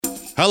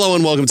Hello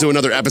and welcome to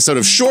another episode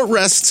of Short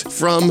Rest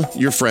from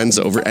your friends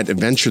over at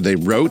Adventure They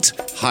Wrote.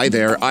 Hi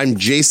there, I'm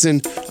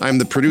Jason. I'm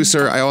the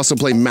producer. I also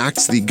play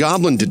Max, the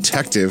Goblin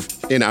Detective,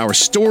 in our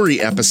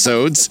story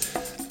episodes.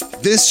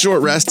 This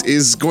Short Rest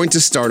is going to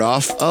start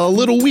off a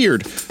little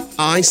weird.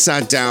 I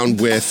sat down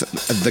with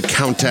the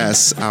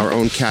Countess, our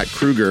own Kat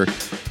Kruger.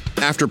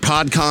 After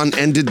PodCon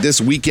ended this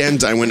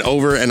weekend, I went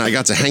over and I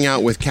got to hang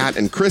out with Kat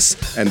and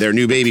Chris and their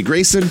new baby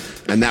Grayson,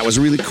 and that was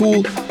really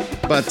cool.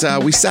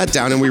 But we sat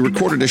down and we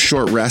recorded a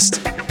short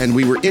rest, and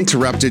we were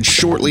interrupted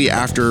shortly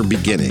after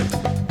beginning.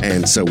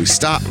 And so we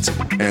stopped,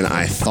 and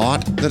I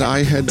thought that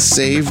I had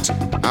saved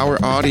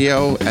our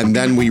audio, and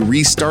then we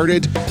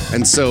restarted.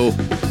 And so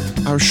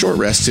our short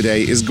rest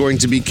today is going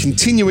to be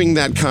continuing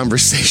that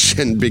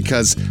conversation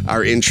because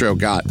our intro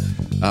got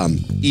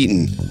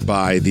eaten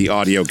by the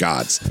audio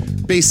gods.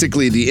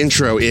 Basically, the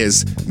intro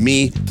is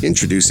me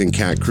introducing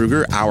Kat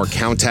Kruger, our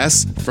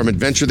Countess from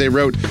Adventure They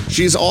Wrote.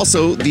 She's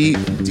also the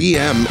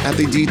DM at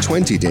the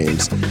D20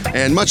 Games.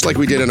 And much like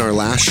we did in our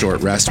last short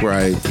rest, where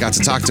I got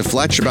to talk to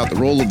Fletch about the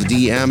role of the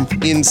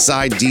DM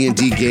inside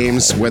D&D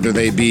games, whether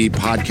they be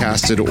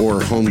podcasted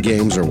or home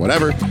games or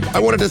whatever, I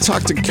wanted to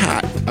talk to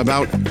Kat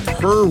about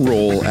her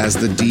role as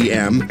the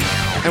DM.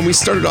 And we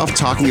started off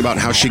talking about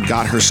how she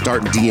got her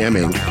start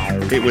DMing.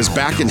 It was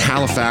back in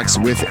Halifax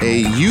with a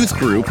youth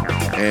group,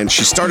 and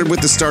she started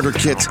with the starter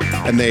kit,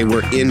 and they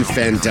were in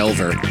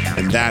Phandelver,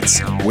 and that's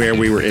where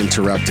we were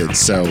interrupted.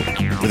 So,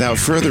 without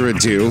further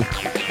ado,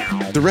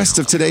 the rest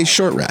of today's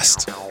short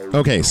rest.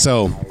 Okay,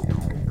 so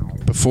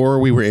before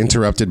we were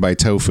interrupted by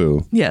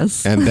Tofu,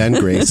 yes, and then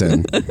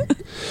Grayson,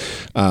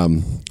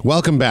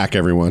 welcome back,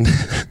 everyone.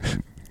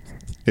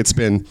 It's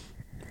been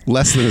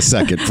less than a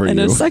second for you. I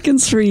know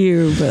seconds for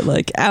you, but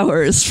like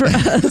hours for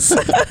us.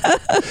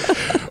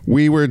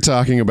 We were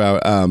talking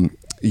about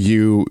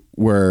you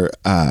were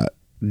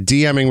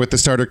DMing with the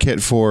starter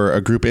kit for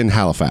a group in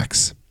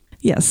Halifax.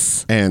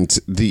 Yes. And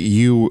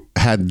you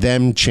had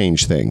them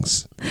change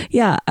things.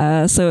 Yeah.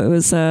 So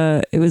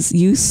it was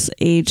youth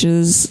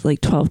ages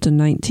like 12 to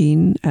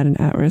 19 at an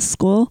at-risk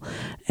school.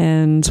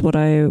 And what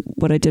I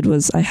did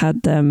was I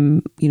had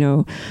them,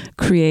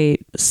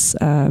 create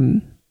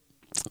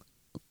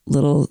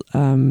little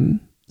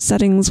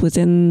settings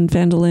within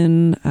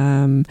Phandalin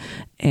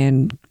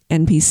and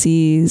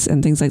NPCs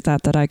and things like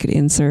that I could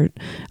insert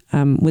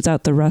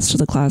without the rest of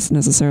the class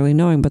necessarily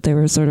knowing, but they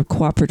were sort of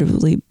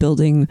cooperatively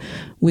building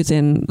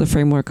within the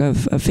framework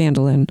of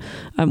Phandalin,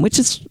 which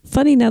is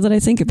funny now that I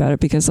think about it,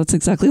 because that's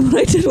exactly what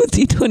I did with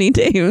D20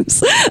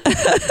 Games.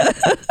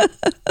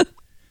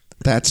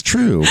 That's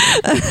true.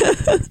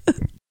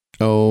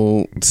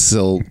 Oh,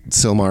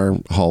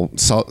 Sildar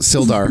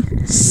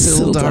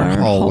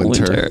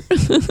Hallwinter.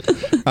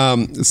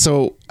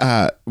 So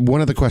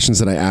one of the questions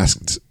that I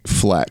asked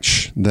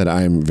Fletch that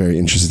I'm very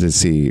interested to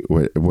see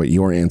what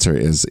your answer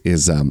is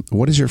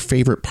what is your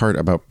favorite part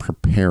about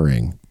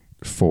preparing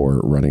for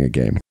running a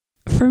game?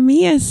 For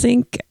me, I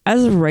think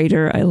as a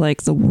writer, I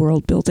like the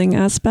world building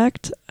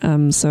aspect.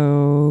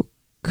 So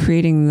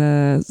creating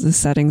the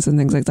settings and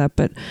things like that,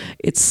 but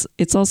it's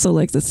also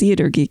like the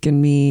theater geek in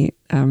me.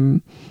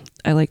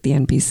 I like the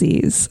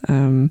NPCs,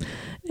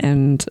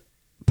 and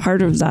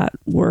part of that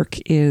work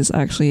is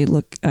actually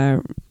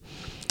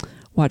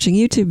watching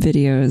YouTube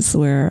videos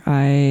where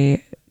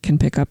I can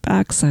pick up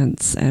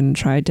accents and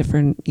try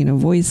different,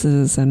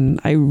 voices,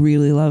 and I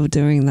really love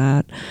doing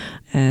that.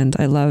 And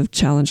I love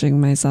challenging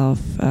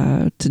myself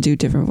to do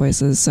different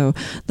voices. So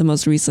the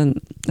most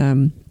recent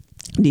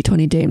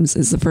D20 Games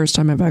is the first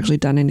time I've actually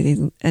done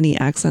any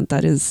accent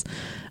that is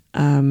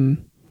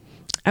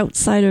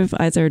outside of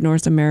either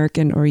North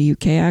American or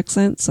UK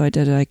accent. So I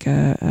did like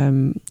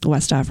a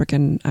West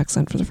African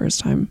accent for the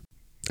first time.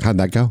 How'd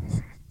that go?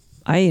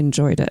 I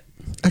enjoyed it.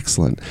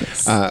 Excellent.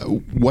 Yes.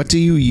 What do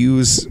you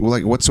use?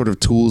 Like, what sort of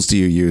tools do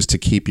you use to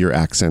keep your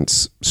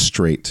accents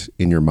straight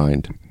in your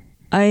mind?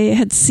 I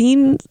had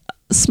seen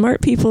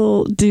smart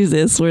people do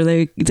this where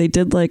they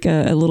did like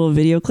a little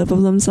video clip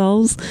of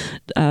themselves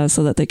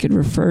so that they could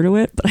refer to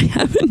it, but I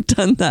haven't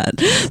done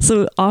that.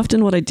 So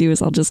often what I do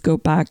is I'll just go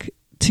back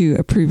to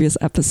a previous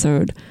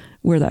episode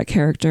where that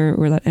character,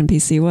 where that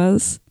NPC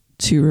was,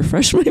 to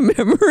refresh my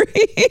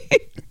memory.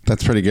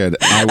 That's pretty good.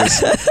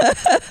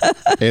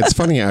 It's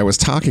funny. I was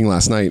talking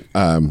last night.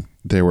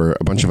 There were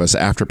a bunch of us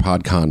after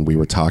PodCon. We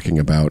were talking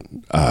about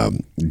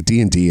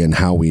D&D and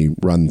how we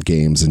run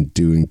games and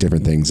doing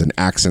different things. And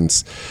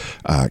accents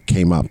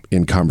came up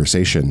in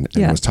conversation.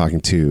 And I was talking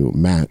to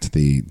Matt,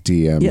 the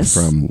DM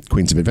from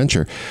Queens of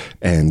Adventure.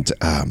 And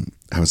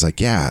I was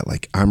like,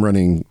 I'm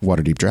running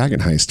Waterdeep Dragon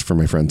Heist for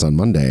my friends on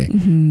Monday.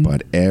 Mm-hmm.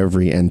 But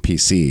every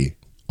NPC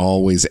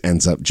always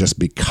ends up just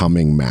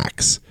becoming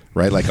Max,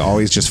 right? Like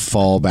always just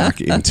fall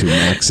back into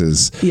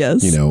Max's,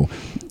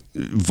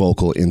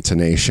 vocal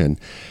intonation.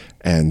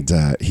 And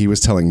he was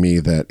telling me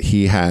that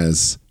he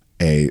has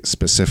a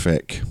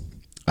specific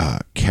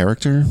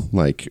character,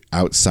 like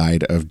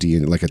outside of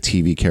D&D, like a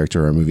TV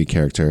character or a movie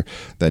character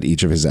that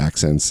each of his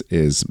accents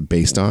is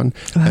based on,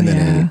 and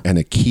then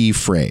a key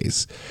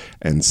phrase.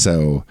 And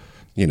so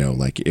you know,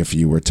 like if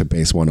you were to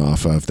base one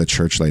off of the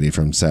church lady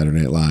from Saturday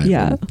Night Live,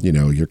 Yeah. and, you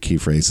know, your key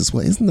phrase is,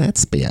 well, isn't that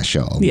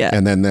special? Yeah.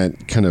 And then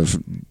that kind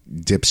of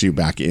dips you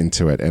back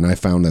into it. And I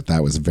found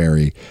that was a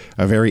very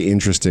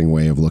interesting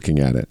way of looking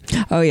at it.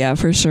 Oh yeah,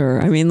 for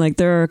sure. I mean, like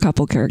there are a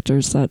couple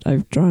characters that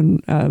I've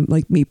drawn.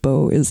 Like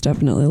Meepo is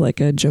definitely like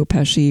a Joe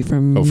Pesci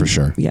from. Oh, for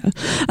sure. Yeah.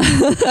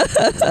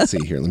 Let's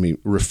see here. Let me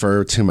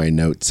refer to my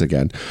notes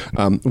again.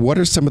 What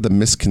are some of the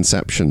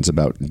misconceptions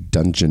about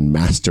dungeon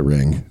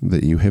mastering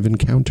that you have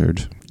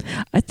encountered?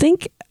 I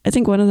think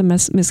one of the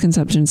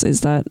misconceptions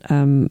is that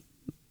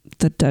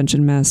the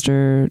dungeon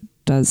master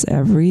does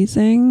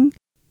everything.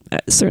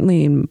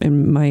 Certainly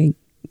in my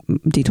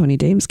D20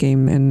 Dames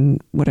game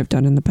and what I've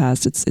done in the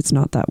past, it's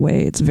not that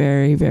way. It's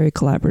very, very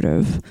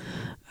collaborative.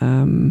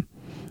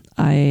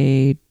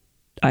 I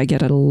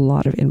get a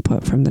lot of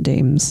input from the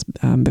Dames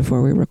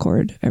before we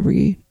record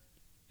every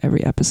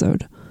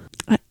episode.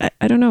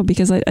 I don't know,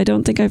 because I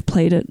don't think I've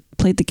played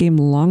the game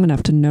long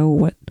enough to know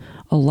what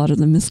a lot of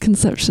the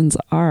misconceptions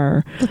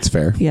are. That's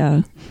fair.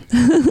 Yeah.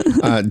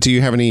 Do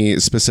you have any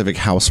specific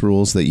house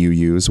rules that you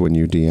use when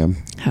you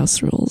DM?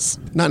 House rules.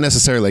 Not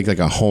necessarily like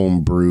a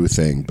home brew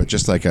thing, but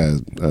just like a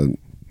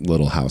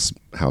little house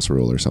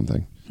rule or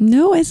something.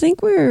 No, I think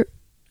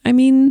I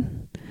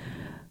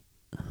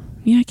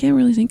can't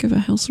really think of a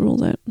house rule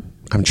that.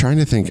 I'm trying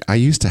to think. I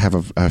used to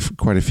have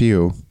quite a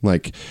few.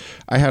 Like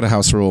I had a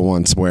house rule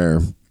once where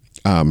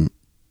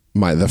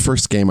the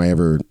first game I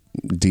ever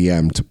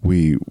DM'd,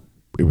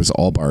 it was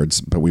all bards,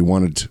 but we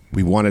wanted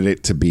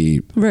it to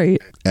be right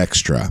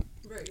extra.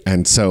 Right.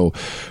 And so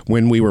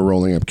when we were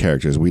rolling up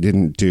characters, we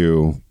didn't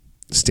do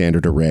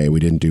standard array. We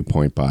didn't do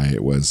point buy.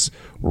 It was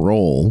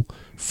roll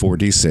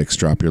 4d6,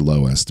 drop your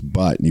lowest,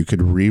 but you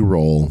could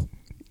re-roll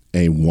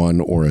a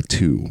 1 or a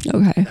 2.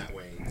 Okay.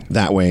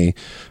 That way,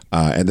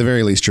 at the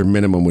very least, your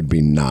minimum would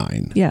be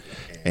 9. Yeah.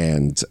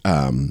 And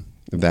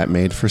that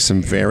made for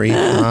some very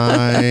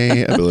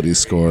high ability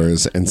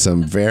scores and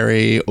some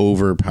very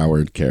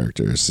overpowered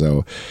characters.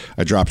 So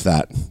I dropped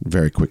that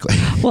very quickly.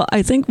 Well,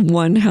 I think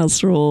one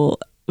house rule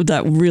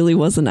that really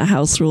wasn't a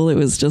house rule. It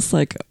was just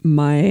like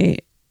my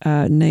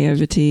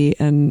naivety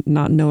and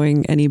not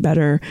knowing any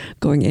better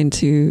going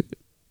into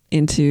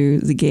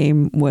the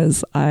game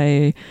was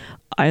I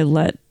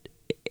let.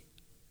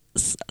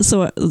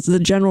 So the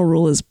general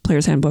rule is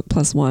player's handbook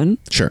 +1.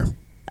 Sure.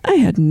 I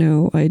had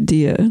no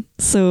idea.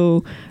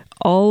 So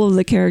all of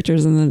the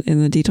characters in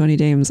the D20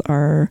 Dames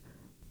are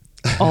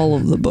all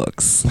of the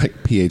books.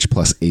 Like pH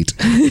 +8.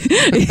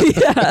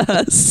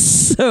 Yeah.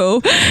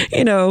 So,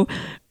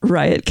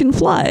 Riot can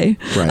fly.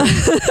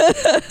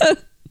 Right.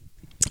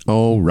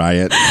 Oh,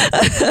 Riot.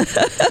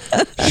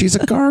 She's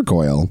a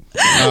gargoyle.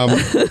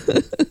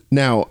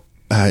 Now,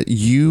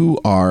 you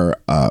are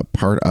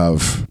part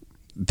of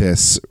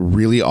this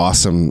really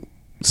awesome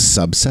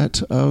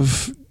subset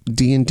of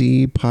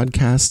D&D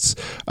podcasts,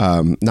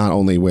 not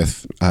only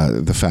with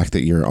the fact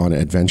that you're on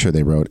Adventure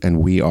They Wrote, and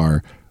we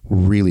are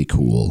really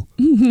cool.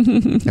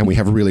 And we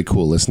have really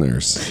cool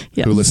listeners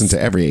who listen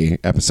to every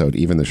episode,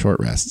 even the short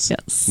rests,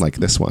 like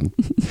this one.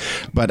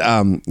 But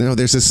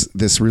there's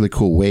this really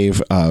cool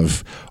wave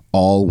of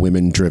all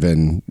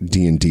women-driven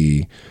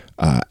D&D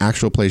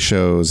actual play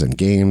shows and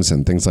games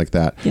and things like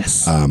that.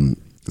 Yes.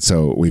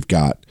 So we've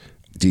got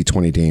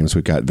D20 Dames,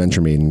 we've got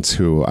Venture Maidens,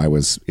 who I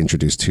was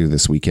introduced to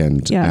this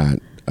weekend at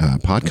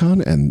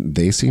PodCon, and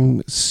they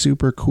seem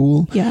super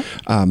cool. Yeah.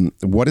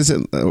 What is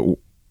it?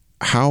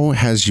 How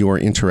has your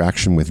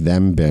interaction with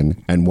them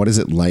been, and what is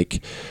it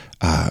like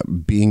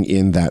being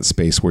in that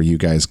space where you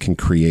guys can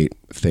create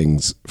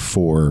things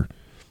for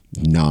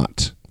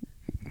not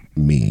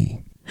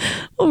me?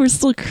 Well, we're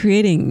still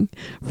creating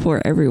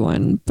for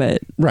everyone,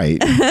 but right.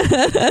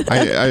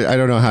 I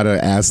don't know how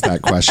to ask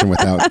that question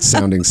without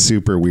sounding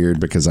super weird,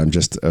 because I'm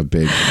just a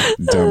big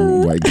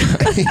dumb white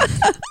guy.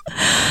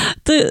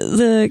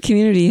 The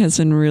community has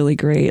been really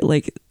great.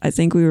 Like, I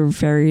think we were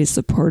very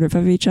supportive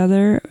of each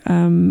other,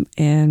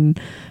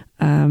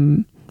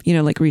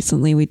 like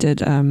recently we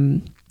did.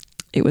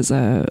 It was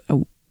a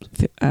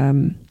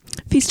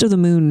Feast of the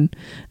Moon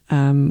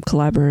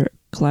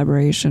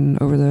collaboration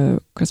over the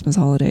Christmas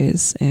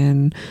holidays,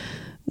 and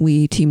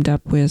we teamed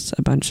up with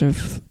a bunch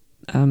of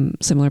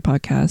similar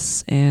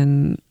podcasts,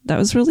 and that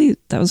was really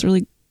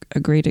a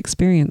great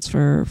experience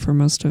for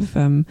most of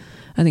I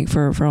think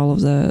for all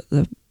of the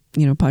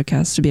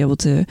podcasts to be able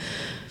to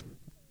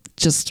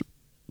just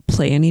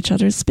play in each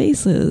other's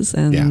spaces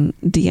and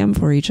DM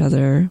for each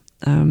other.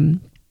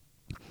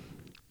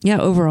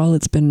 Overall,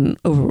 it's been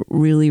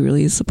really,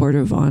 really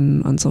supportive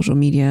on social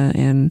media,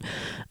 and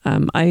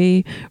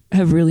I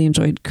have really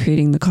enjoyed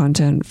creating the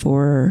content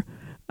for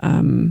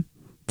a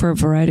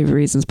variety of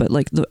reasons. But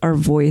like our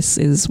voice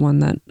is one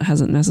that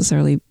hasn't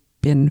necessarily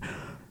been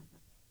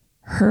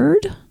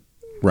heard.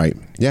 Right.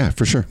 Yeah,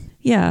 for sure.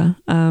 Yeah.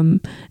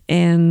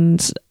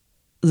 And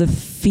the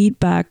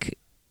feedback,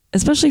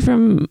 especially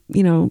from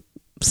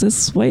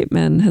cis white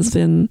men, has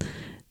been,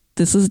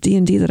 this is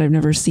D&D that I've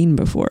never seen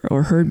before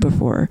or heard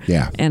before.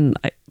 Yeah. And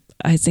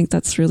I think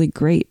that's really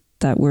great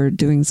that we're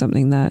doing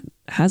something that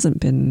hasn't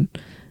been,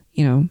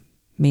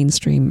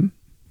 mainstream.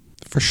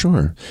 For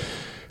sure.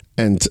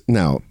 And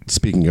now,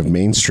 speaking of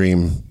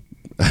mainstream,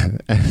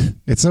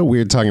 it's so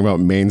weird talking about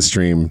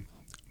mainstream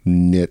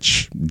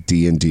niche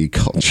D&D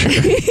culture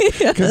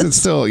because it's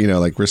still,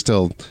 like we're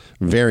still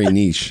very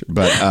niche,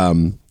 but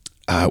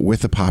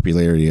with the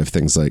popularity of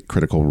things like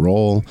Critical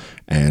Role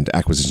and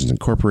Acquisitions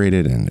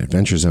Incorporated and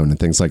Adventure Zone and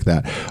things like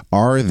that,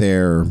 are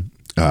there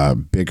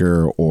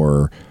bigger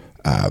or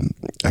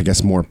I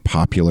guess more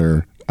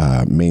popular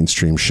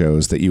mainstream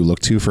shows that you look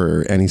to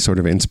for any sort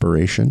of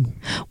inspiration?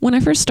 When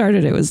I first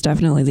started, it was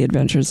definitely the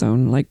Adventure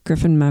Zone, like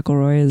Griffin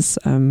McElroy's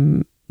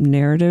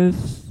narrative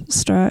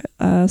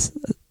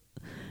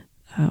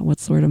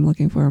what's the word I'm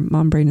looking for?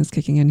 Mom brain is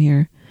kicking in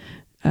here.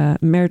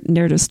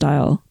 Narrative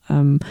style.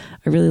 I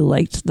really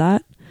liked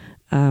that.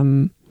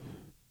 So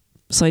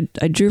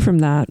I drew from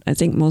that. I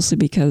think mostly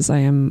because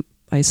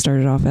I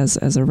started off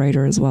as a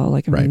writer as well.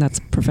 Like, I mean, that's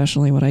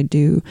professionally what I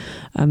do.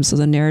 So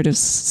the narrative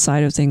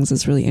side of things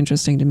is really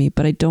interesting to me,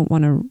 but I don't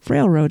want to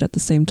railroad at the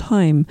same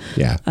time.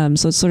 Yeah.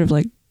 So it's sort of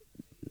like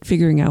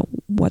figuring out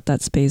what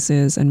that space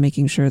is and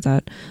making sure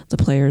that the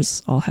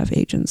players all have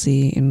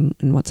agency in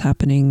what's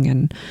happening.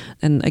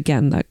 And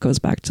again, that goes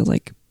back to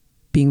like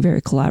being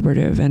very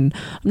collaborative. And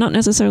I'm not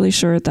necessarily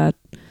sure that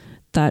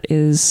that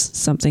is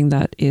something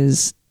that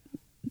is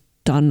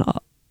done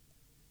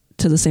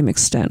to the same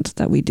extent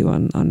that we do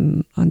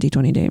on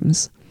D20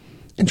 Dames.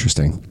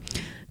 Interesting.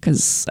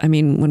 Because, I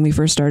mean, when we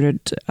first started,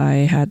 I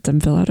had them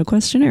fill out a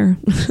questionnaire.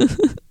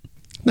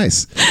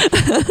 Nice.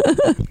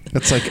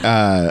 That's like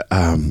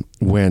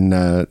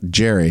when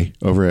Jerry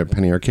over at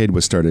Penny Arcade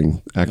was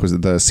starting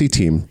the C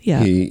team.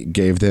 Yeah. He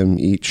gave them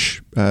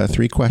each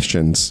 3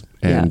 questions,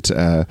 and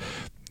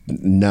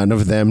none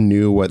of them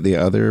knew what the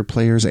other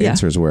players'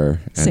 answers were.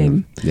 And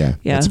same. Yeah,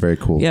 that's very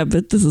cool. Yeah,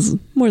 but this is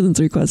more than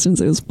 3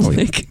 questions. It was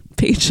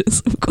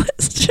pages of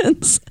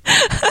questions.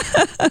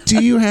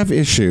 Do you have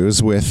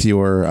issues with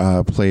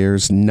your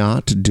players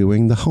not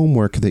doing the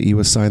homework that you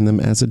assign them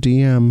as a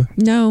DM?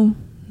 No.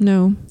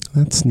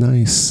 That's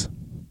nice.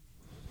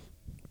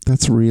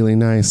 That's really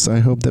nice. I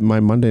hope that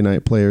my Monday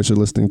night players are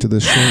listening to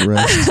this short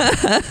rest.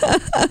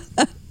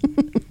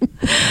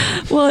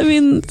 Well, I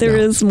mean, there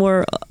is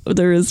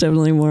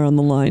definitely more on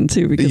the line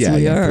too, because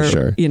we are,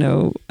 sure.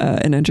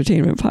 an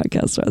entertainment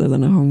podcast rather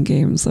than a home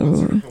game. So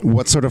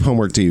what sort of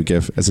homework do you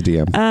give as a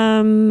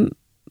DM?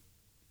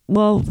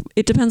 Well,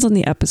 it depends on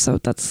the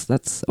episode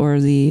or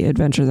the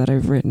adventure that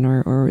I've written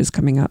or is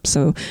coming up.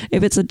 So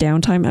if it's a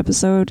downtime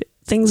episode,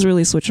 things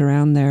really switch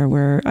around there,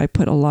 where I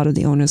put a lot of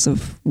the onus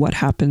of what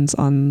happens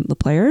on the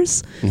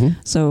players. Mm-hmm.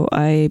 So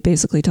I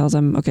basically tell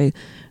them, okay,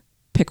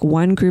 pick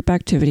one group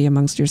activity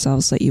amongst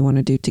yourselves that you want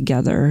to do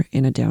together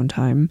in a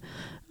downtime.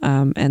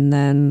 And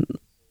then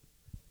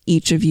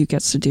each of you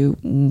gets to do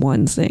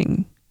one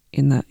thing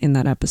in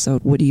that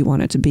episode. What do you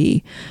want it to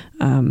be?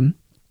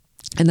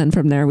 And then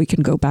from there, we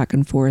can go back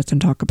and forth and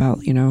talk about,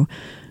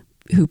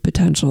 who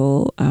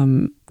potential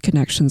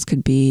connections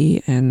could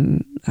be,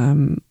 and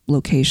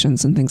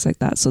locations and things like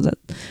that, so that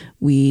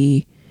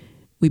we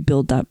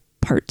build that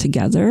part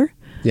together.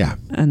 Yeah.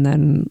 And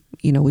then,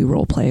 we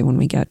role play when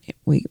we get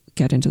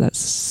into that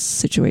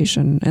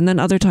situation. And then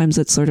other times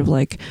it's sort of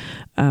like,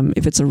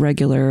 if it's a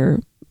regular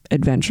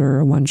adventure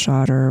or one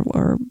shot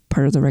or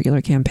part of the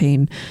regular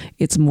campaign,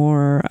 it's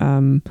more,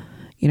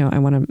 I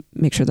want to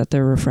make sure that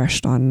they're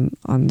refreshed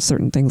on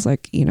certain things,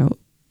 like,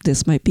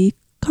 this might be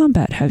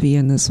combat heavy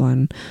in this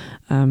one.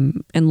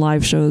 And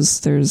live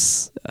shows,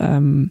 there's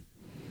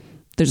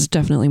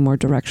definitely more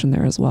direction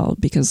there as well,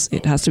 because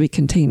it has to be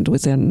contained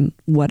within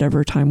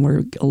whatever time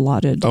we're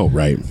allotted. Oh,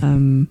 right.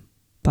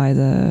 By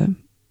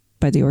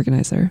the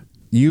organizer.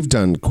 You've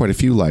done quite a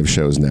few live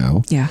shows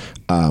now. Yeah.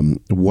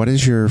 What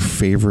is your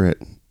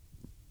favorite,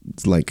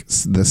 like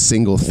the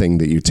single thing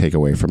that you take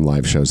away from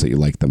live shows that you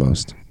like the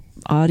most?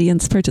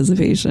 Audience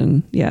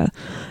participation. Yeah.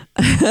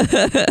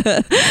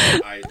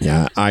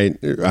 Yeah. I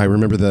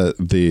remember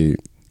the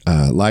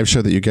live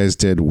show that you guys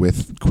did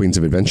with Queens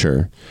of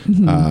Adventure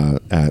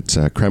at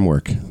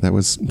Kremwork. That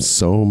was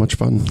so much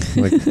fun.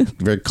 Like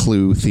very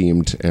Clue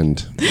themed,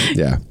 and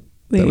yeah.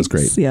 Thanks. That was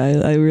great.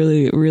 Yeah, I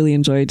really, really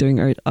enjoy doing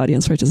our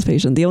audience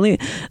participation. The only,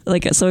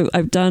 so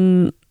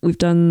we've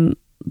done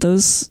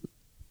those,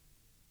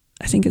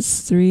 I think it's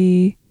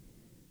three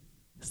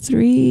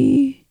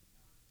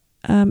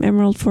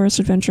Emerald Forest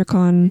Adventure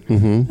Con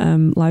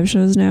live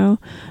shows now,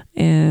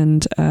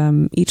 and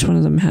each one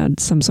of them had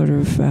some sort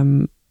of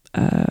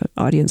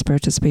audience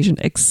participation,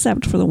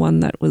 except for the one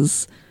that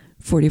was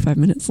 45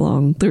 minutes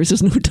long. There was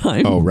just no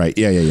time. Oh, right.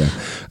 Yeah.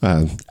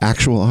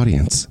 Actual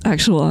audience,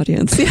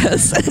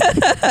 yes.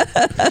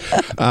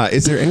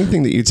 Is there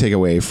anything that you take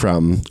away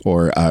from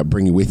or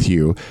bring with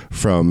you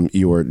from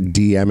your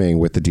DMing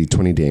with the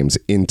D20 Dames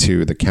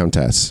into the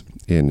Countess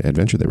in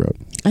Adventure They Wrote?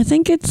 I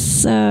think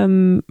it's...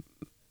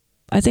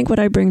 I think what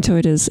I bring to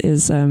it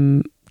is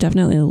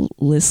definitely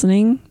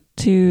listening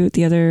to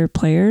the other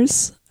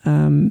players,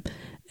 and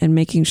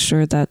making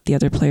sure that the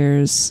other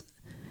players,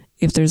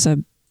 if there's a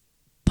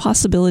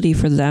possibility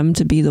for them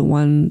to be the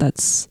one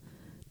that's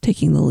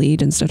taking the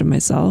lead instead of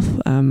myself,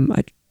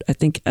 I I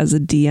think as a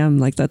DM,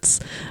 like that's,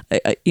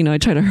 I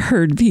try to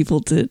herd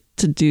people to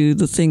do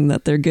the thing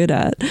that they're good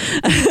at.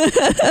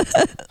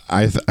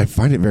 I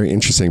find it very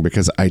interesting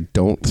because I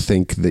don't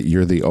think that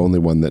you're the only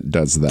one that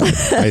does that.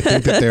 I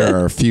think that there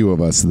are a few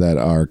of us that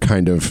are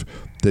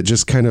that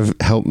just kind of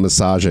help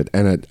massage it.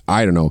 And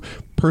I don't know,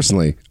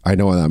 personally, I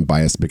know I'm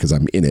biased because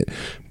I'm in it,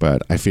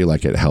 but I feel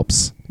like it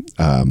helps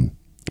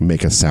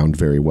make us sound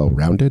very well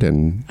rounded.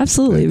 And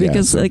absolutely,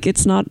 because like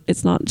it's not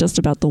just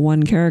about the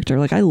one character.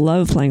 Like I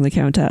love playing the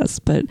Countess,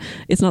 but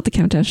it's not the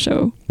Countess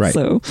show. Right.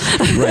 So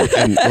right.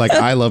 And like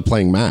I love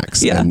playing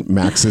Max. Yeah. And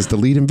Max is the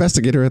lead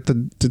investigator at the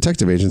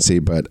detective agency,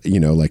 but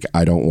like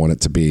I don't want it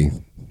to be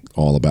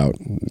all about,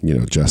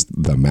 just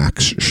the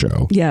Max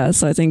show. Yeah.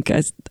 So I think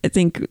the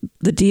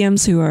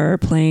DMs who are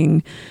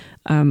playing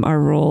our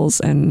roles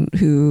and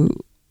who,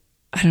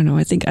 I don't know,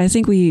 I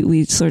think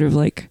we sort of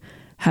like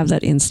have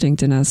that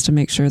instinct in us to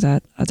make sure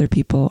that other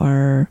people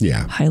are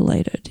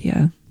highlighted.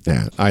 Yeah.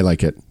 Yeah, I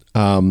like it.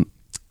 And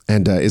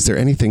is there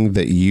anything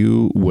that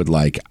you would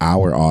like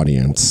our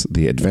audience,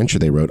 the Adventure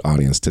They Wrote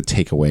audience, to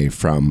take away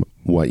from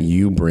what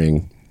you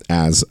bring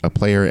as a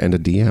player and a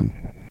DM?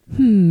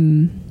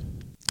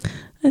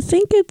 I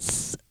think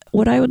it's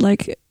what I would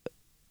like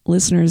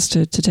listeners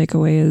to take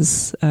away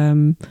is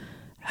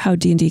how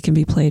D&D can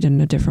be played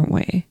in a different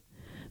way.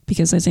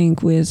 Because I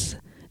think with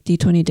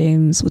D20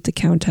 Dames, with the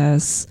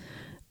Countess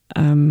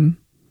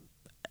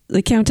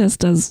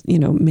does,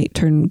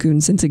 turn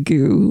goons into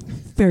goo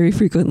very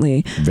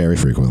frequently. Very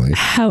frequently.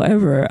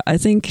 However, I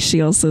think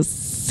she also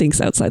thinks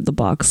outside the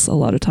box a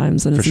lot of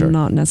times, and it's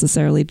not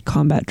necessarily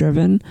combat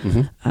driven.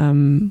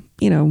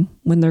 Mm-hmm.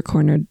 When they're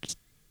cornered,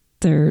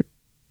 their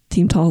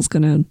Team Tall's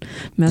gonna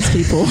mess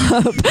people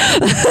up.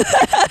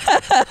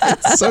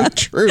 It's so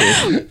true.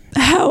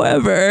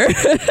 However,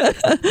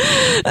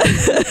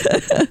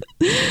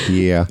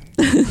 yeah.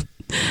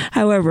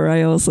 However,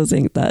 I also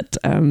think that,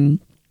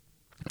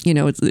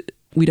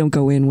 we don't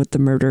go in with the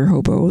murder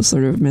hobo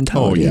sort of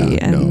mentality. Oh, yeah.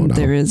 And no.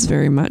 there is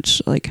very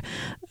much like,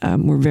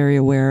 we're very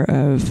aware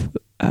of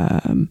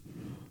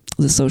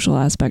the social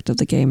aspect of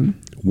the game.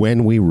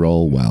 When we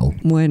roll well.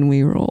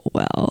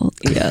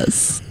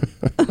 Yes.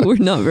 We're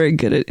not very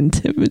good at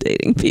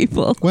intimidating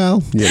people.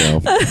 Well,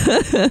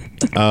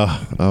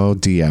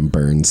 DM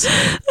burns.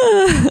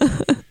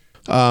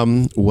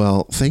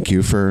 Well, thank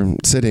you for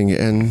sitting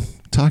and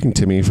talking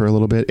to me for a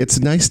little bit. It's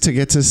nice to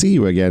get to see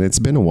you again. It's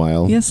been a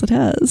while. Yes, it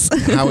has.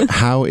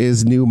 How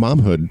is new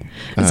momhood?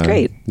 It's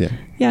great.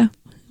 Yeah.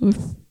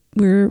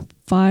 We're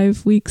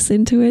 5 weeks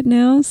into it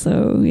now,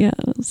 so yeah,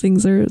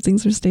 things are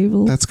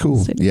stable. That's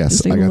cool.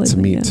 Yes, I got to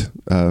meet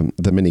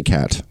the mini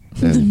cat.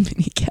 The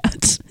mini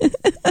cat.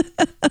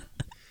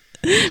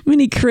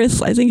 Mini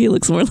Chris. I think he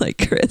looks more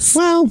like Chris.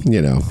 Well,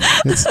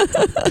 it's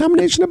a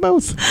combination of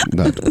both.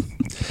 But,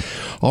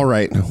 all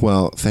right.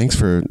 Well, thanks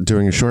for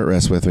doing a short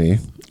rest with me.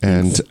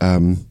 And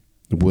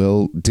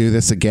we'll do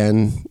this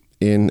again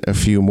in a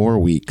few more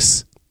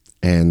weeks.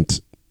 And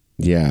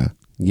yeah,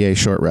 yay,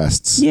 short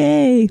rests.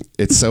 Yay.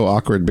 It's so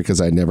awkward because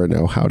I never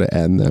know how to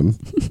end them.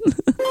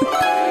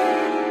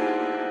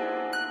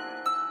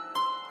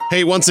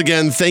 Hey, once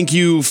again, thank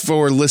you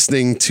for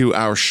listening to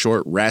our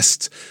short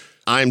rest.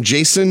 I'm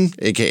Jason,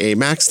 aka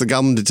Max, the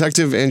Goblin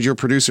Detective, and your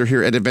producer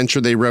here at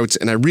Adventure They Wrote.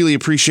 And I really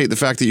appreciate the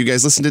fact that you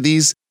guys listen to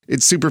these.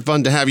 It's super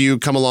fun to have you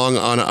come along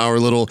on our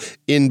little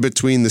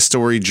in-between the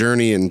story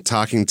journey and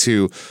talking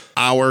to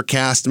our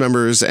cast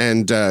members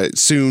and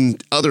soon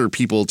other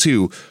people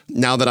too.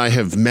 Now that I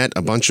have met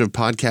a bunch of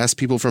podcast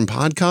people from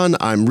PodCon,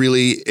 I'm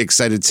really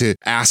excited to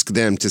ask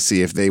them to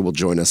see if they will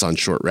join us on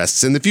short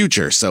rests in the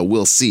future. So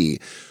we'll see.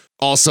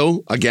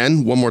 Also,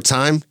 again, one more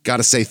time, got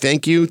to say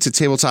thank you to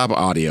Tabletop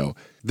Audio.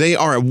 They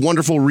are a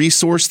wonderful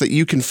resource that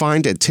you can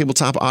find at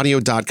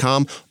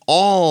tabletopaudio.com.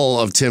 All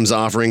of Tim's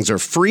offerings are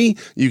free.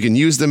 You can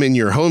use them in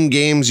your home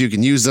games. You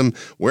can use them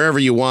wherever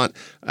you want.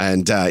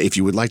 And if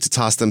you would like to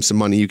toss them some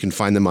money, you can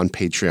find them on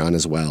Patreon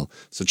as well.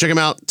 So check them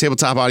out,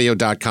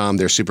 tabletopaudio.com.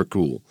 They're super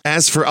cool.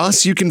 As for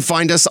us, you can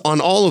find us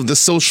on all of the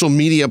social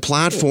media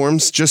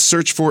platforms. Just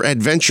search for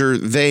Adventure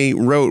They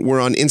Wrote.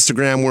 We're on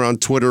Instagram, we're on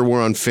Twitter,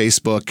 we're on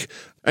Facebook.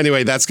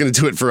 Anyway, that's going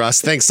to do it for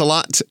us. Thanks a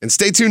lot, and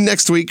stay tuned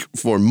next week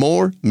for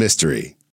more mystery.